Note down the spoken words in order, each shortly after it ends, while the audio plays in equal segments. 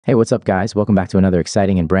Hey, what's up guys? Welcome back to another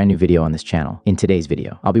exciting and brand new video on this channel. In today's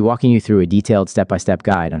video, I'll be walking you through a detailed step-by-step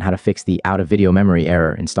guide on how to fix the out-of-video memory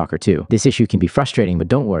error in Stalker 2. This issue can be frustrating, but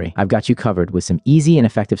don't worry, I've got you covered with some easy and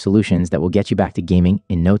effective solutions that will get you back to gaming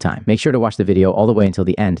in no time. Make sure to watch the video all the way until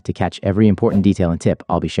the end to catch every important detail and tip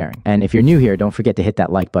I'll be sharing. And if you're new here, don't forget to hit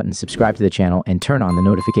that like button, subscribe to the channel, and turn on the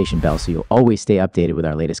notification bell so you'll always stay updated with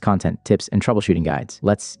our latest content, tips, and troubleshooting guides.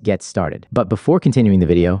 Let's get started. But before continuing the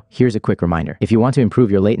video, here's a quick reminder. If you want to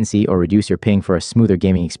improve your latency or reduce your ping for a smoother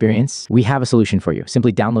gaming experience, we have a solution for you.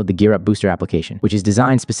 Simply download the Gear Up Booster application, which is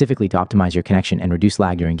designed specifically to optimize your connection and reduce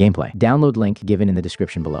lag during gameplay. Download link given in the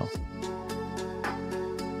description below.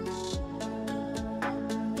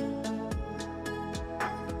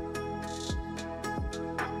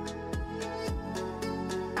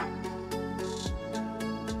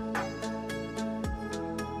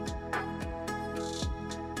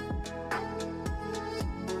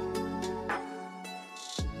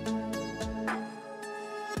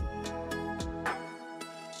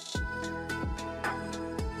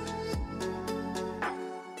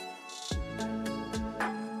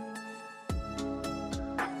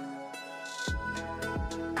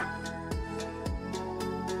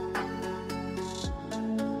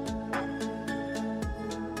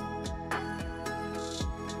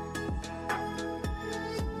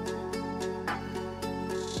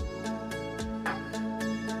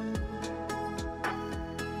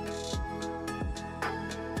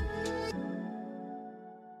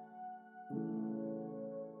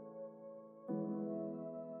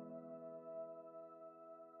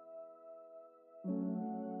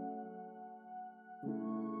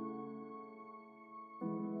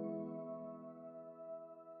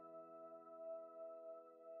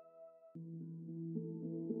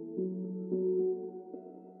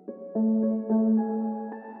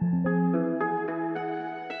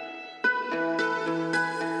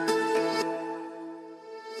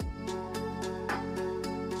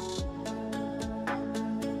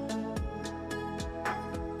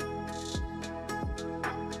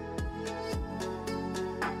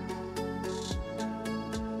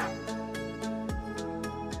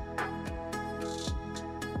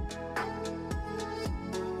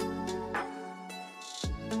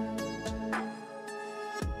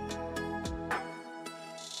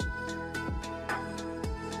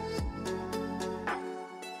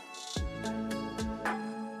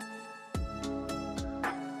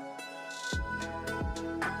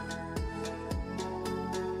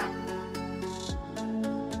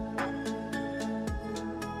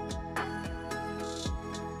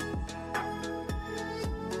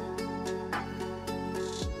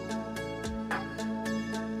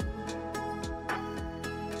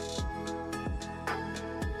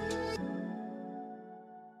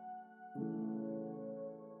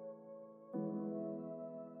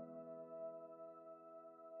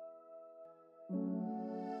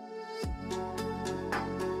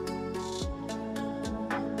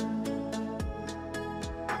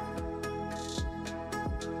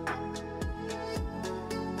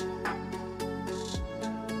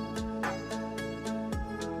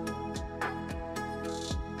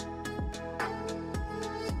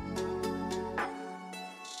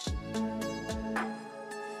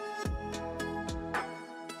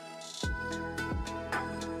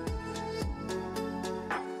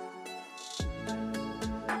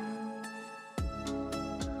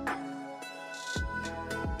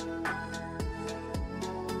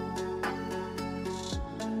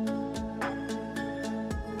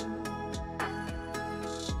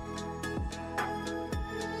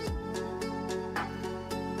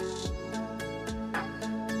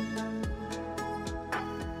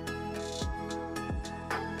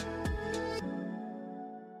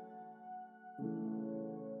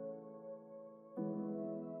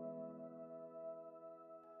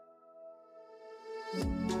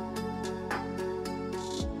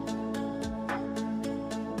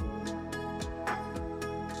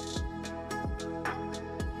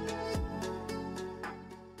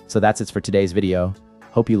 So that's it for today's video.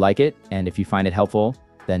 Hope you like it, and if you find it helpful,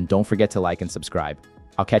 then don't forget to like and subscribe.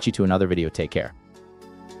 I'll catch you to another video. Take care.